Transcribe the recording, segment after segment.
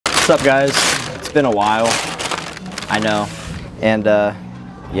up, guys? It's been a while, I know, and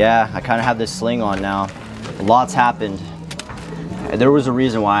yeah, I kind of have this sling on now. A lot's happened. There was a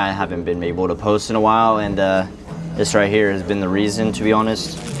reason why I haven't been able to post in a while, and this right here has been the reason, to be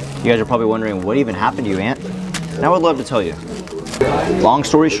honest. You guys are probably wondering, what even happened to you, Ant? And I would love to tell you. Long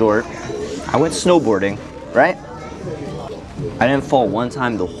story short, I went snowboarding, right? I didn't fall one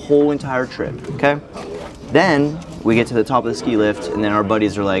time the whole entire trip, okay? Then we get to the top of the ski lift, and then our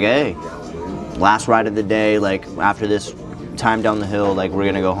buddies are like, hey, last ride of the day, like after this time down the hill, like we're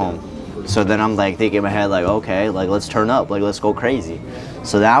gonna go home. So then I'm like thinking in my head, like, okay, like let's turn up, like let's go crazy.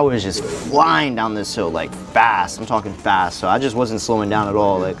 So that was just flying down this hill, like fast. I'm talking fast. So I just wasn't slowing down at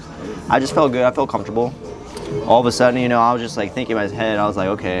all. Like I just felt good. I felt comfortable. All of a sudden, you know, I was just like thinking in my head, I was like,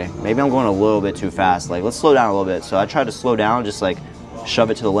 okay, maybe I'm going a little bit too fast. Like let's slow down a little bit. So I tried to slow down, just like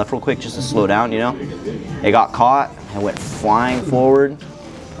shove it to the left real quick, just to slow down, you know. It got caught and went flying forward,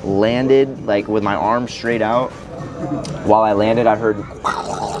 landed like with my arm straight out. While I landed, I heard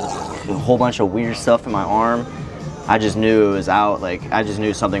a whole bunch of weird stuff in my arm. I just knew it was out. Like I just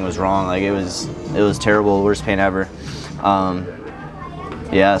knew something was wrong. Like it was terrible, worst pain ever.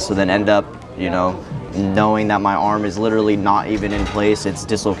 Yeah, so then end up, you know, knowing that my arm is literally not even in place, it's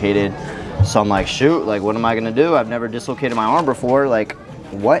dislocated. So I'm like, shoot, like what am I gonna do? I've never dislocated my arm before. Like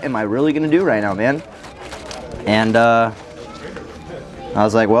what am I really gonna do right now, man? And I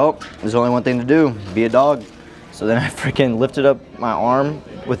was like, well, there's only one thing to do, be a dog. So then I freaking lifted up my arm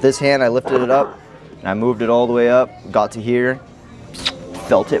with this hand. I lifted it up and I moved it all the way up, got to here,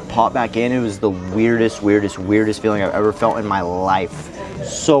 felt it pop back in. It was the weirdest feeling I've ever felt in my life.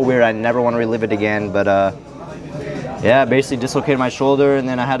 So weird. I never want to relive it again. But yeah, basically dislocated my shoulder, and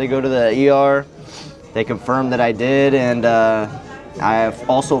then I had to go to the ER. They confirmed that I did, and I've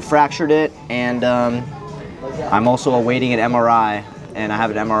also fractured it, and I'm also awaiting an MRI, and I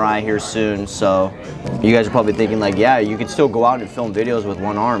have an MRI here soon. So you guys are probably thinking like, yeah, you could still go out and film videos with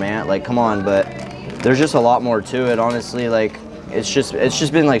one arm, man. Like, come on. But there's just a lot more to it, honestly. Like it's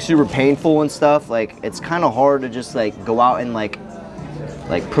just been like super painful and stuff. Like it's kind of hard to just like go out and like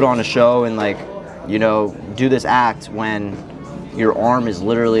put on a show and like, you know, do this act when your arm is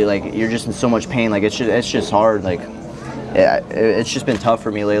literally like, you're just in so much pain. Like it's just hard. Like it's just been tough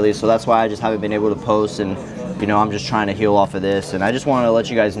for me lately. So that's why I just haven't been able to post, and you know, I'm just trying to heal off of this, and I just want to let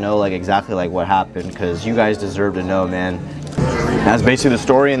you guys know like exactly like what happened, because you guys deserve to know, man. That's basically the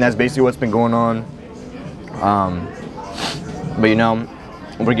story, and that's basically what's been going on. But you know,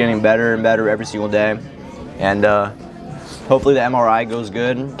 we're getting better and better every single day, and hopefully the MRI goes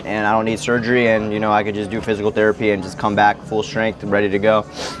good and I don't need surgery, and you know, I could just do physical therapy and just come back full strength and ready to go.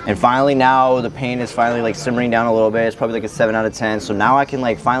 And finally now the pain is finally like simmering down a little bit. It's probably like a 7 out of 10. So now I can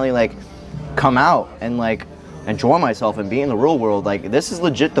like finally like come out and like enjoy myself and be in the real world. Like this is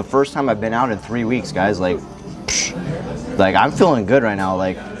legit the first time I've been out in 3 weeks, guys. Like I'm feeling good right now.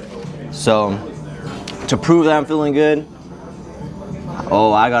 Like, so to prove that I'm feeling good,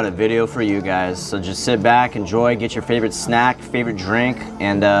 oh, I got a video for you guys. So just sit back, enjoy, get your favorite snack, favorite drink,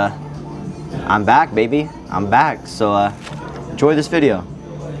 and I'm back, baby. I'm back. So enjoy this video.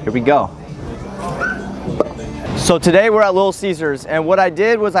 Here we go. So today we're at Little Caesars, and what I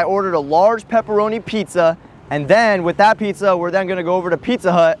did was I ordered a large pepperoni pizza, and then with that pizza, we're then gonna go over to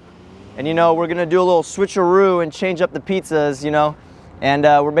Pizza Hut, and you know, we're gonna do a little switcheroo and change up the pizzas, you know, and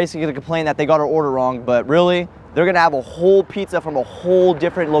we're basically gonna complain that they got our order wrong, but really, they're gonna have a whole pizza from a whole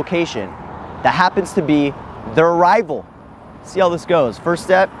different location that happens to be their rival. See how this goes. First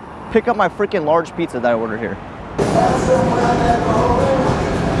step, pick up my freaking large pizza that I ordered here.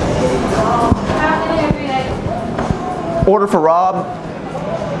 Order for Rob.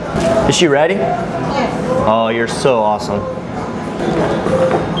 Is she ready? Yes. Oh, you're so awesome.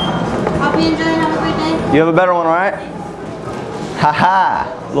 Hope you enjoy and have a great day. You have a better one, right?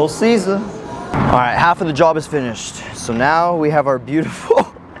 Haha, Little Caesar. All right, half of the job is finished. So now we have our beautiful,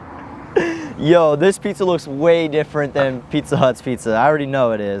 yo, this pizza looks way different than Pizza Hut's pizza. I already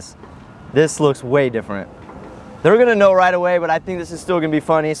know it is. This looks way different. They're gonna know right away, but I think this is still gonna be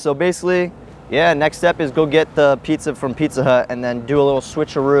funny. So basically, yeah, next step is go get the pizza from Pizza Hut and then do a little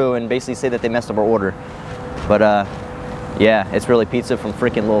switcheroo and basically say that they messed up our order. But yeah, it's really pizza from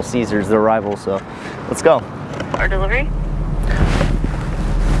freaking Little Caesars, their rival, so let's go. Our delivery?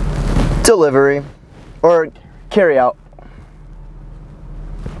 Delivery or carry out.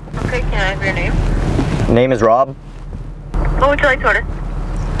 Okay, can I have your name? Name is Rob. What would you like to order?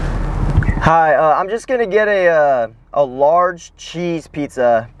 Hi, I'm just gonna get a large cheese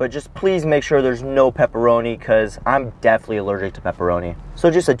pizza, but just please make sure there's no pepperoni, because I'm definitely allergic to pepperoni.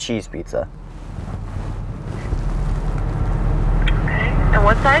 So just a cheese pizza. Okay. And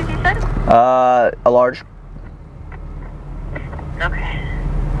what size you said? A large. Okay.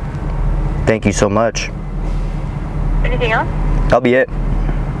 Thank you so much. Anything else? That'll be it.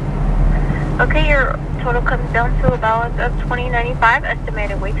 Okay, your total comes down to a balance of $20.95.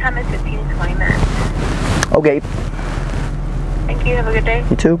 Estimated wait time is 15 to 20 minutes. Okay. Thank you. Have a good day.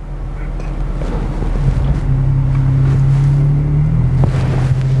 You too.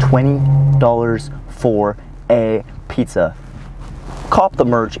 $20 for a pizza. Cop the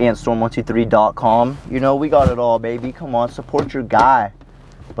merch, antstorm123.com. You know, we got it all, baby. Come on, support your guy.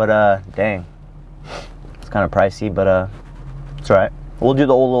 But, dang. It's kind of pricey, but, it's alright. We'll do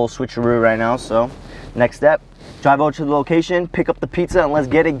the old little switcheroo right now, so. Next step, drive out to the location, pick up the pizza, and let's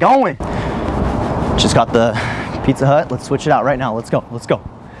get it going. Just got the Pizza Hut. Let's switch it out right now. Let's go, let's go.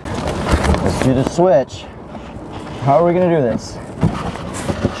 Let's do the switch. How are we gonna do this?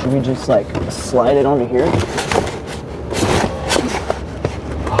 Should we just, like, slide it onto here?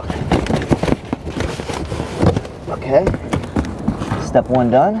 Okay, step one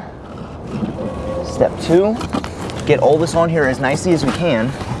done. Step two, get all this on here as nicely as we can.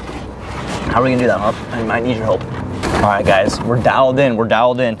 How are we gonna do that, Hup? I might need your help. All right, guys, we're dialed in,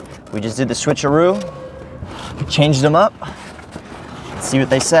 We just did the switcheroo, changed them up. Let's see what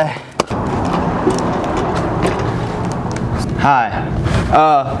they say. Hi,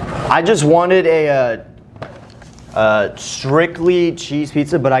 I just wanted a strictly cheese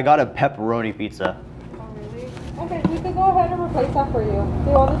pizza, but I got a pepperoni pizza. Okay, we can go ahead and replace that for you. Do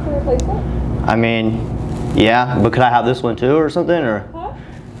you want us to replace it? I mean, yeah, but could I have this one too or something? Or, Huh?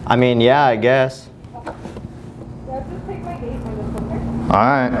 I mean, yeah, I guess. Okay. Yeah, just take my gate for this one, okay? All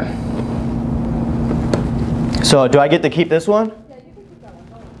right. So do I get to keep this one? Yeah, you can keep that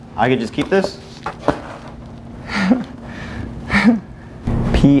one. I could just keep this?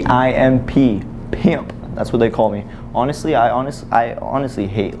 P-I-M-P, pimp. That's what they call me. Honestly, I honestly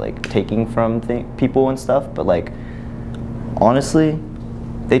hate like taking from people and stuff, but like, honestly,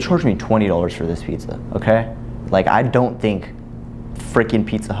 they charged me $20 for this pizza, okay? Like, I don't think freaking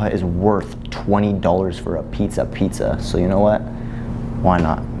Pizza Hut is worth $20 for a pizza. So you know what? Why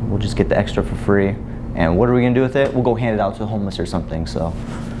not? We'll just get the extra for free. And what are we gonna do with it? We'll go hand it out to the homeless or something. So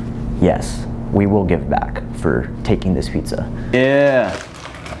yes, we will give back for taking this pizza. Yeah,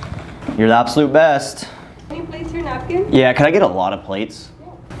 you're the absolute best. Can you place your napkin? Yeah, can I get a lot of plates?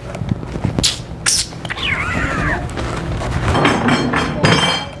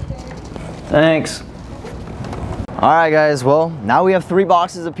 Thanks. All right, guys, well, now we have 3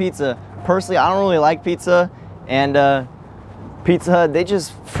 boxes of pizza. Personally, I don't really like pizza, and Pizza Hut, they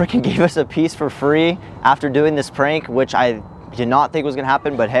just freaking gave us a piece for free after doing this prank, which I did not think was gonna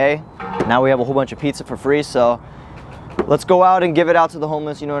happen, but hey, now we have a whole bunch of pizza for free, so let's go out and give it out to the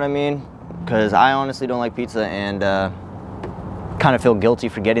homeless, you know what I mean? Because I honestly don't like pizza, and kind of feel guilty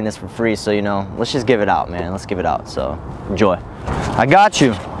for getting this for free, so you know, let's just give it out, man. Let's give it out, so enjoy. I got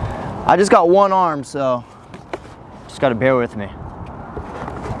you. I just got one arm, so just gotta bear with me.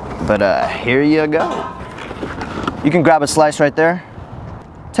 But here you go. You can grab a slice right there.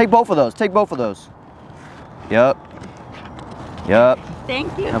 Take both of those, take both of those. Yup. Yup.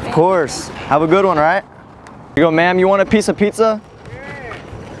 Thank you. Of course. Have a good one, all right? Here you go, ma'am. You want a piece of pizza? Sure.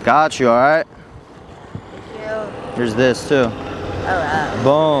 Got you, all right? Thank you. Here's this too. All right.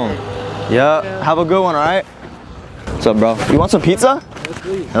 Boom. Yup. Have a good one, all right? What's up, bro? You want some pizza? Yes,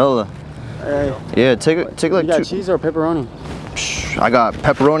 please. Hella. Hey, Yeah, take like you got 2. cheese or pepperoni? Psh, I got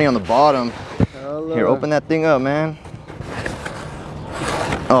pepperoni on the bottom. Hello. Here, open that thing up, man.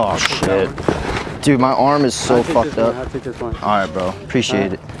 Oh shit. Dude, my arm is so fucked up. I'll take this one. All right, bro.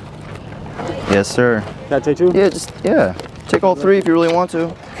 Appreciate it. Yes, sir. Can I take 2? Yeah. Take all 3 if you really want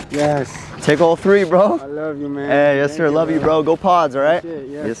to. Yes. Take all 3, bro. I love you, man. Hey, yes, sir. Love you, bro. Go Pods, all right? Shit,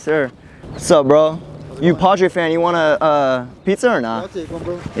 yeah. Yes, sir. What's up, bro? You Padre fan? You want a pizza or not? I'll take one,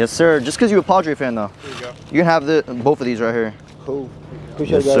 bro. Yes, sir. Just because you a Padre fan, though. There you go. You can have both of these right here. Cool.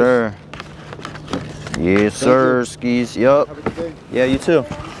 Appreciate Yes, it, guys. sir. Yes, sir. you. Skis. Yup. Have a good day. Yeah, you too.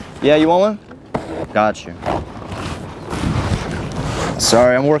 Yeah, you want one? Got you.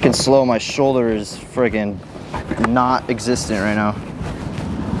 Sorry, I'm working slow. My shoulder is friggin' not existent right now.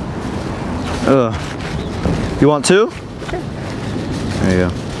 Ugh. You want 2? Sure. There you go.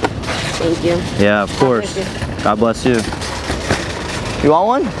 Thank you. Yeah, of course. God bless you. You want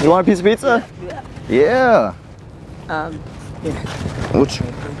one? You want a piece of pizza? Yeah. Which?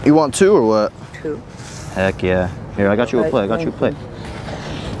 You want 2 or what? 2. Heck yeah. Here, I got you a plate. I got you a plate.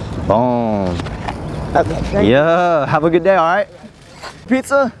 Boom. Okay. Yeah. Have a good day, all right?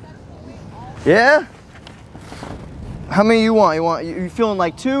 Pizza? Yeah? How many you want? You feeling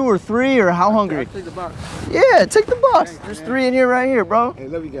like 2 or 3 or how hungry? Take the box. Yeah, take the box. There's 3 in here right here, bro. Hey,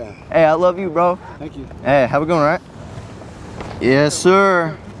 love you guys. Hey, I love you, bro. Thank you. Hey, have a good one, right? Yes,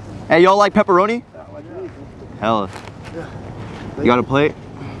 sir. Hey, y'all like pepperoni? Hella. You got a plate?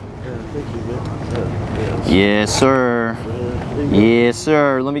 Yes, sir. Yes,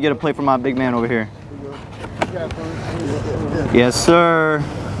 sir. Let me get a plate for my big man over here. Yes, sir.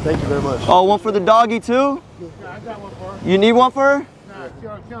 Thank you very much. Oh, one for the doggy too? I got one for her. You need one for her?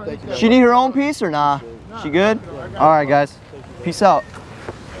 Nah, She need her own piece or nah? She good? All right, guys. Peace out.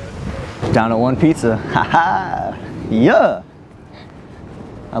 Down to 1 pizza. Haha. Yeah.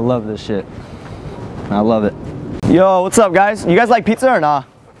 I love this shit. I love it. Yo, what's up, guys? You guys like pizza or nah?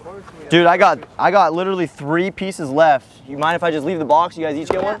 Dude, I got literally 3 pieces left. You mind if I just leave the box? You guys each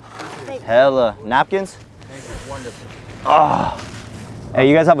get one? Hella. Napkins? Oh. Hey,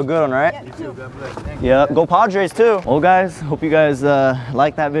 you guys have a good one, right? You too. God bless. Thank Yeah, go Padres too. Well, guys, hope you guys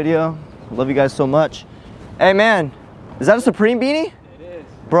like that video. Love you guys so much. Hey, man, is that a Supreme beanie? It is.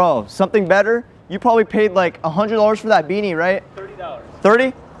 Bro, something better? You probably paid like $100 for that beanie, right? $30.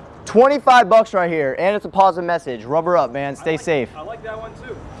 30? 25 bucks right here, and it's a positive message. Rubber up, man. Stay safe. I like that one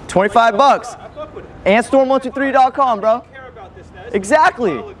too. 25 bucks. I fuck with it. And storm123.com, bro. I don't care about this now. This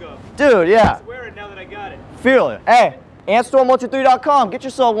Exactly. was a while ago. Dude, yeah. I swear it now that I got it. Feel it. Hey, and storm123.com. Get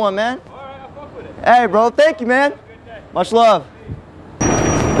yourself one, man. All right, I fuck with it. Hey, bro. Thank you, man. Have a good day. Much love.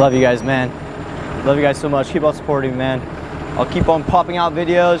 Love you guys, man. Love you guys so much. Keep on supporting me, man. I'll keep on popping out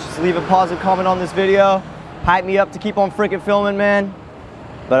videos. Just leave a positive comment on this video. Hype me up to keep on freaking filming, man.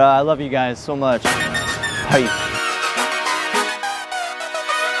 But I love you guys so much. Hype.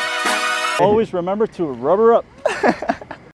 Always remember to rubber up.